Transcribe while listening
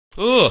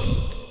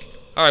Ugh.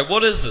 Alright,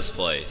 what is this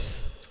place?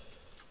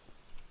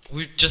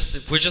 We're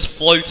just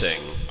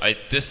floating.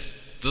 This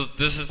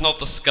is not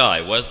the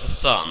sky. Where's the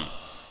sun?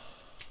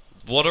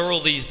 What are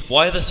all these?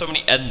 Why are there so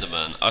many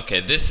Endermen? Okay,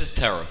 this is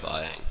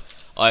terrifying.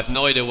 I have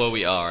no idea where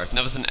we are. I've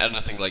never seen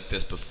anything like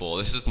this before.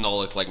 This does not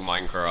look like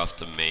Minecraft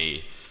to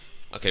me.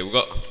 Okay, we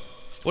got.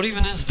 What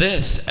even is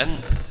this?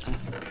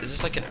 Is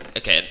this like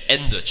an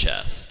ender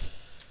chest?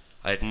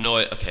 I had no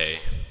idea. Okay,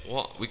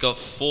 what? We got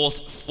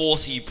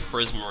 40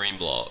 prismarine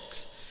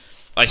blocks.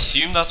 I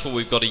assume that's what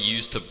we've got to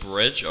use to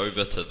bridge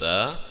over to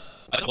there.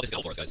 I don't know what this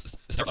is for us, guys. This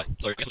is terrifying.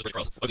 So, I guess we'll bridge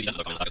across. Over these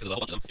ender attacks, because there's a whole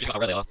bunch of them. You know how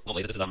rare they are.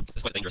 Normally, this is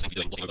quite a dangerous thing to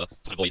be doing, looking over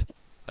some void.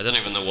 I don't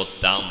even know what's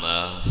down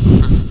there.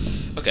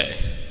 Okay,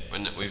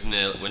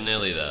 we're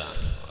nearly there.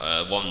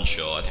 One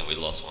shore, I think we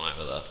lost one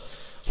over there.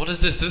 What is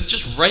this? There's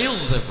just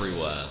rails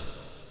everywhere.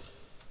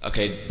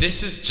 Okay,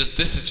 this is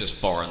just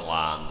foreign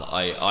land.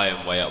 I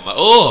am way up my.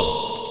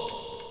 Oh!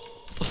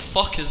 What the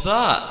fuck is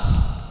that?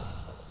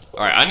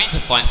 Alright, I need to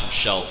find some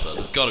shelter.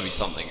 There's gotta be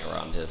something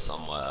around here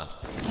somewhere.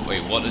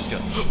 Wait, what is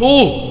going?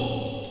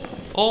 Oh!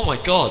 Oh my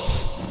god!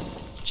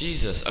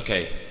 Jesus,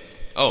 okay.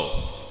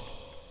 Oh.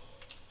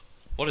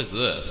 What is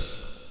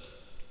this?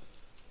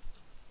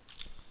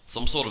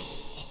 Some sort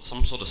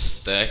of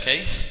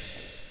staircase?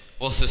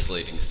 What's this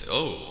leading to?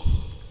 Oh.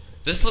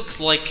 This looks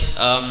like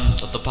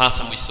the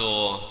pattern we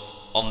saw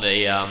on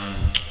the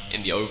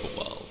in the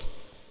overworld.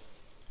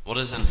 What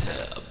is in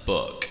here? A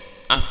book.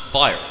 And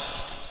fire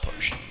resistance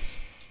potions.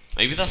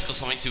 Maybe that's got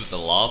something to do with the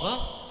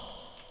lava?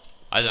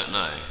 I don't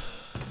know.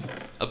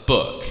 A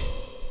book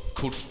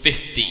called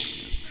 15.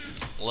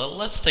 Well,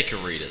 let's take a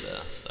read of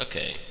this.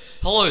 Okay.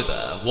 Hello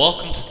there,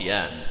 welcome to the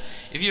end.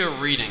 If you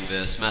are reading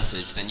this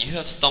message, then you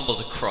have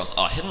stumbled across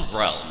our hidden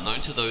realm,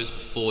 known to those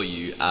before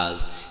you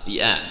as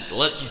the end.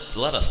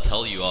 Let us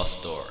tell you our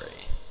story.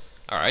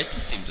 Alright,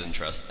 this seems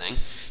interesting.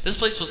 This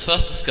place was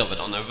first discovered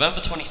on November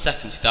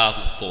 22nd,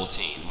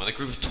 2014, when a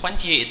group of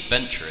 28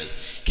 adventurers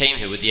came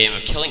here with the aim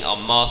of killing our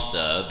master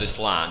of this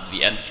land,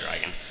 the Ender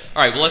Dragon.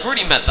 Alright, well I've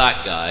already met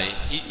that guy.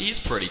 He's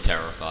pretty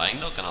terrifying,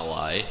 not gonna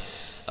lie.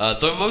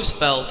 Though most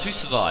fell, two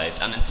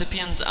survived, and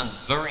Incipiens and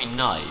Very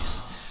Nice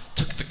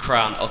took the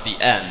crown of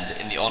the End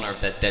in the honor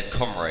of their dead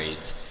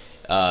comrades,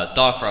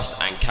 Darkrust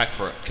and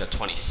Kakarika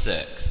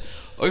 26.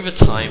 Over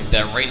time,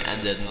 their reign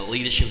ended and the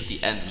leadership of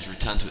the End was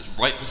returned to its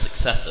rightful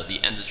successor,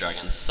 the Ender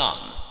Dragon's son.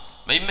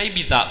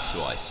 Maybe that's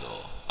who I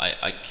saw.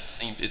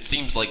 It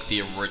seems like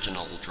the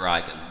original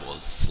dragon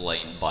was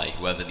slain by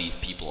whoever these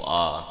people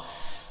are.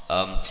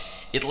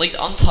 It laid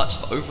untouched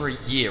for over a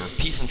year of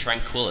peace and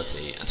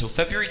tranquility, until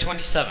February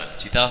 27th,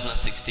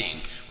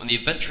 2016, when the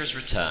adventurers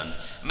returned.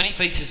 Many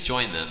faces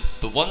joined them,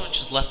 but one which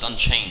was left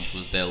unchanged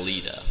was their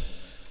leader.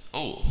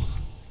 Oh,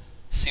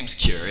 seems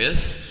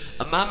curious.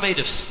 A man made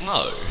of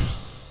snow.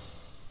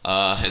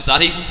 Is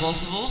that even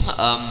possible?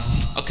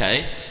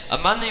 Okay. A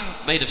man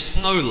made of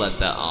snow led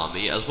their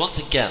army, as once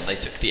again they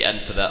took the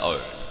End for their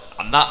own.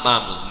 And that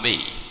man was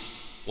me.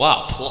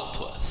 Wow, plot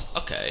twist.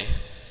 Okay.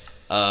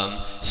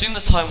 Soon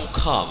the time will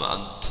come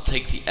and to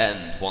take the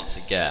End once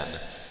again,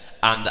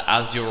 and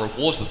as your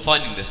reward for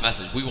finding this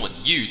message, we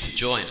want you to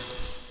join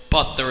us.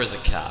 But there is a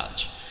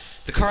catch.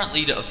 The current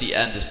leader of the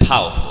End is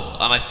powerful,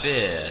 and I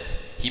fear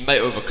he may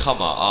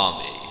overcome our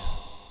army.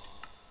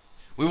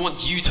 We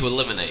want you to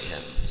eliminate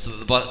him, so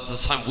that by the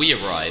time we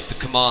arrive, the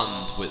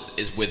command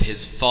is with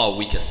his far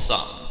weaker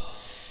son.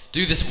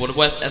 Do this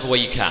whatever way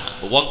you can,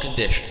 but one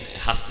condition,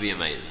 it has to be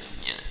amazing.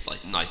 Yeah,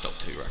 like nice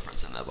Doctor Who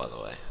reference in there, by the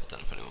way. I don't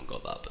know if anyone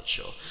got that, but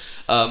sure.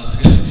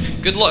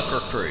 Good luck,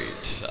 recruit.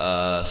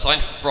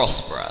 Signed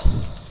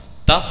Frostbreath.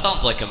 That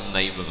sounds like a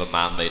name of a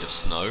man made of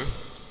snow.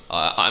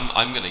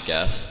 I'm gonna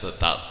guess that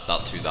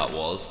that's who that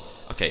was.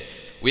 Okay,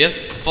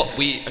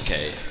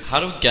 okay. How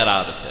do we get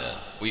out of here?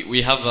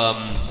 We have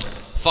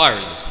fire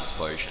resistance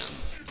potions.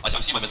 I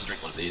assume I'm meant to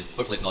drink one of these.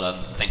 Hopefully it's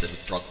not tainted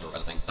with drugs or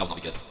anything. That would not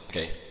be good.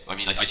 Okay. I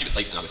mean, I assume it's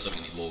safe now. We're swimming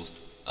in these walls.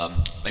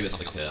 Maybe there's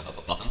something up here.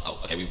 A button. Oh,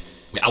 okay.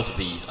 We're out of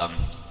the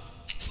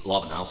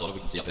lava now, so we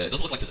can see up here. It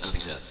doesn't look like there's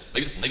anything in here.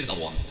 Maybe this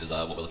other one is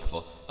what we're looking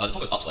for. This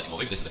one goes up slightly more.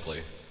 Maybe this is the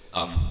clue.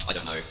 I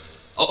don't know.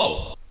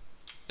 Oh.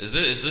 Is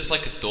this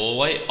like a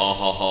doorway? Oh,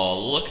 ha, ha,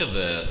 look at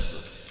this.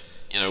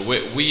 You know,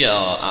 we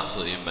are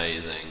absolutely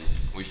amazing.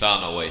 We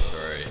found our way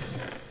through.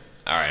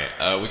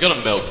 Alright, we got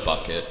a milk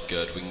bucket.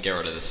 Good, we can get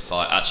rid of this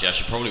fire. Actually, I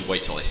should probably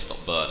wait till I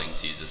stop burning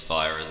to use this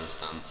fire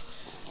resistance.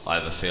 I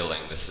have a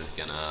feeling this is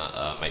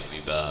gonna make me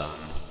burn.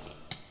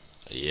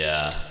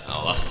 Yeah,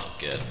 oh, that's not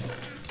good.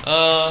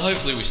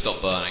 Hopefully we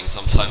stop burning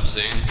sometime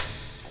soon.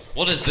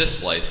 What is this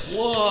place?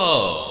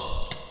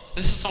 Whoa!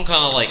 This is some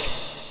kind of like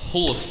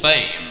Hall of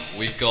Fame.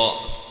 We've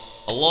got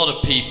a lot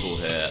of people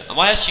here. Am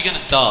I actually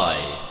gonna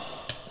die?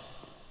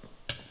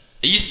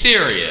 Are you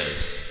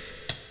serious?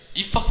 Are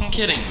you fucking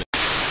kidding me?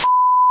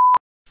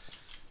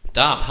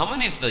 Damn, how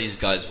many of these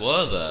guys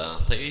were there?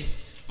 They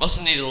must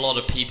have needed a lot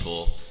of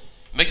people.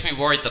 It makes me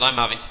worried that I'm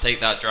having to take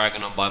that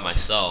dragon on by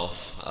myself,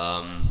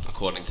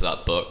 according to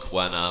that book,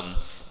 when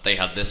they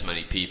had this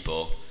many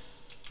people.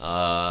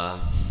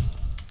 God.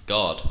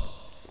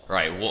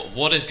 Right,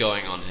 what is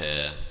going on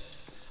here?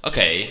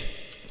 Okay.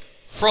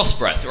 Frost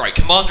Breath. Right,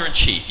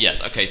 Commander-in-Chief.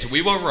 Yes. Okay, so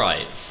we were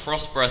right.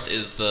 Frost Breath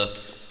is the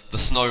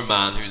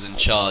snowman who's in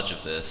charge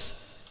of this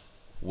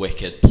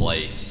wicked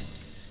place.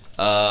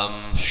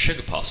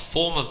 Sugar Puffs,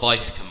 former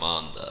Vice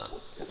Commander.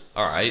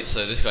 Alright,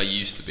 so this guy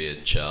used to be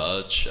in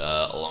charge,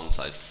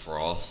 alongside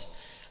Frost.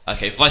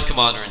 Okay, Vice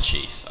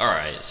Commander-in-Chief.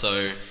 Alright,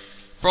 so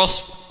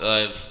Frost,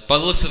 by the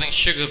looks of things,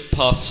 Sugar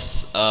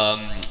Puffs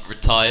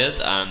retired,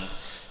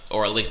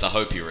 or at least I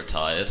hope he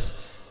retired.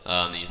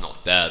 He's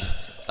not dead.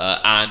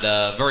 And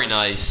Very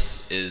Nice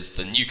is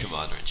the new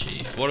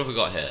Commander-in-Chief. What have we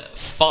got here?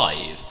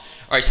 5.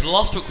 Alright, so the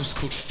last book was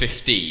called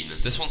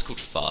 15. This one's called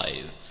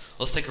 5.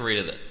 Let's take a read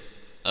of it.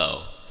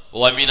 Oh.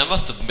 Well, I mean, I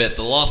must admit,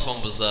 the last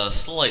one was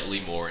slightly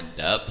more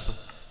in-depth.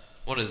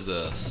 What is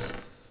this?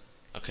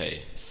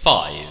 Okay,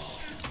 5.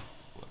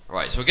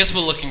 Right, so I guess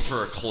we're looking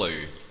for a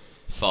clue.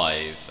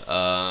 5.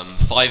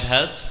 5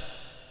 heads?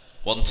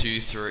 1,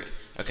 2, 3...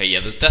 Okay, yeah,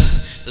 there's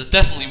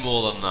definitely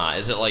more than that.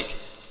 Is it like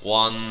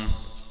 1,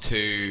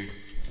 2,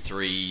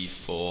 3,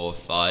 4,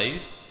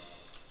 5?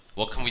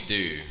 What can we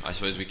do? I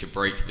suppose we could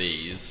break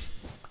these.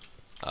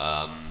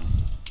 I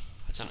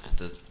don't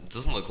know, it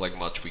doesn't look like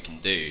much we can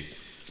do.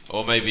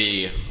 Or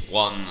maybe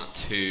 1,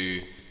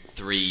 2,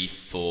 3,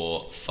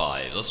 4,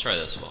 5. Let's try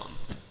this one.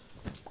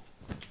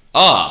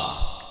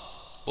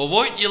 Ah! Well,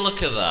 won't you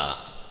look at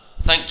that?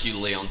 Thank you,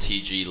 Leon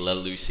TG, Le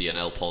Lucy, and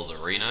El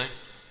Polzarino.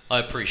 I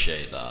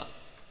appreciate that.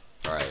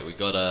 Alright, we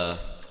got a...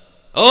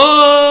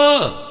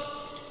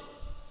 Oh!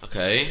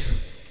 Okay.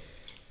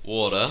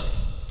 Water.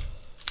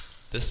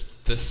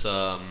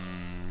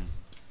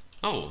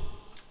 Oh.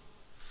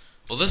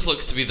 Well, this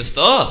looks to be the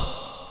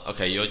star.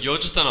 Okay, you're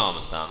just an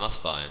armor stand, that's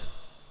fine.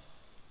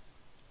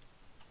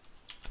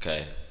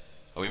 Okay.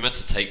 Are we meant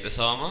to take this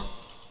armor?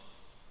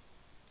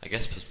 I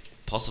guess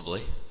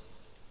possibly.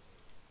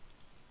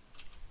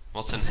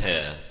 What's in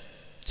here?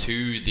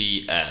 To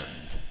the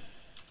end.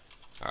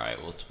 Alright,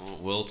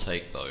 we'll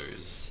take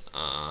those.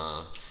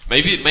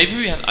 Maybe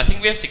we have. I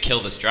think we have to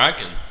kill this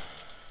dragon.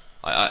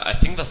 I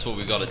think that's what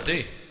we got to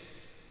do.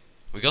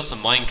 We got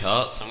some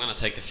minecarts. I'm gonna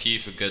take a few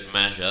for good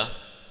measure.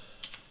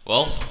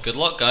 Well, good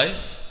luck,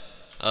 guys.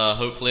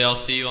 Hopefully, I'll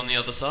see you on the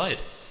other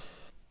side.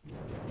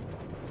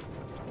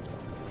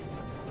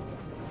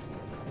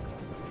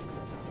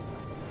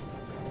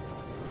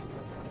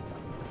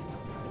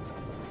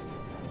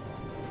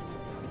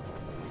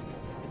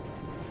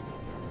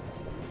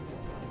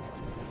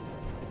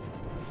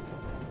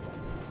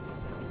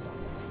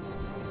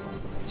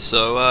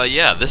 So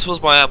yeah, this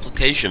was my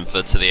application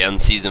for To the End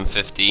Season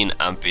 15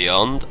 and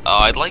beyond.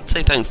 I'd like to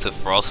say thanks to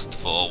Frost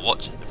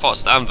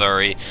and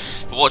Very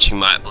for watching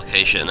my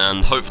application,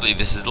 and hopefully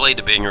this is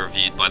later being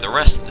reviewed by the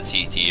rest of the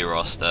TTE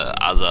roster,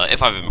 as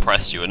if I've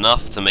impressed you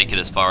enough to make it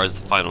as far as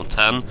the final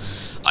 10,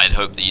 I'd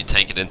hope that you'd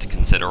take it into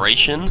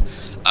consideration.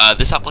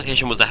 This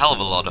application was a hell of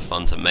a lot of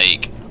fun to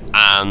make,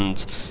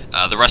 and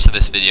the rest of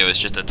this video is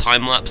just a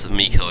time-lapse of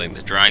me killing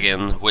the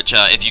dragon, which,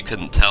 if you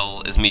couldn't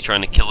tell, is me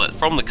trying to kill it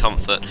from the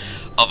comfort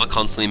of a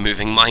constantly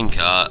moving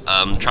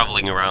minecart,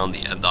 travelling around the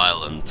end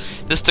island.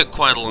 This took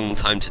quite a long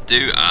time to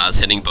do, as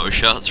hitting bow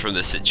shots from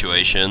this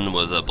situation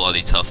was a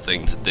bloody tough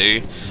thing to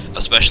do,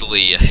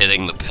 especially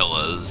hitting the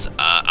pillars,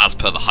 as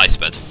per the high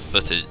sped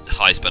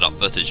up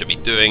footage of me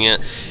doing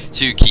it,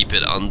 to keep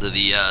it under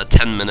the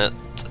 10-minute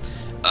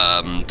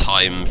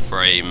time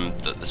frame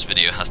that this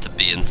video has to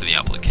be in for the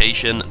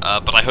application,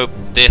 but I hope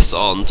this,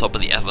 on top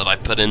of the effort I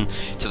put in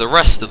to the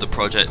rest of the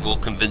project, will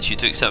convince you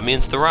to accept me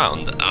into the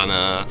round, and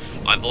I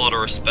have a lot of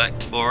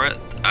respect for it,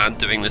 and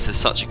doing this is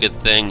such a good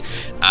thing,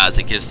 as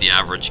it gives the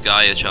average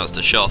guy a chance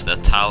to show off their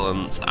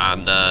talents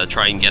and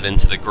try and get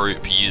into the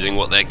group using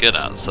what they're good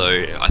at. So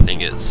I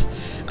think it's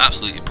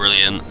absolutely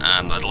brilliant,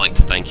 and I'd like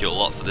to thank you a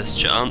lot for this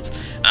chance,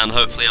 and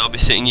hopefully I'll be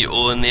seeing you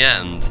all in the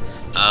end.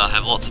 I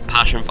have lots of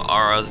passion for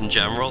RRs in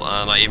general,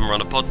 and I even run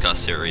a podcast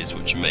series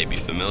which you may be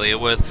familiar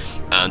with,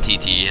 and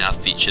TTE have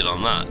featured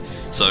on that.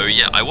 So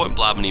yeah, I won't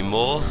blab any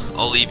more.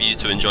 I'll leave you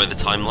to enjoy the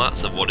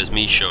time-lapse of what is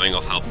me showing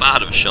off how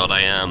bad of a shot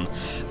I am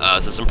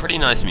to some pretty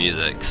nice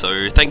music.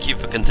 So thank you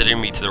for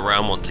considering me to the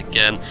round once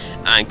again,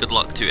 and good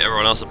luck to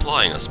everyone else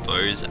applying, I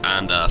suppose,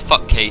 and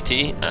fuck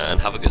Katie,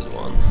 and have a good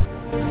one.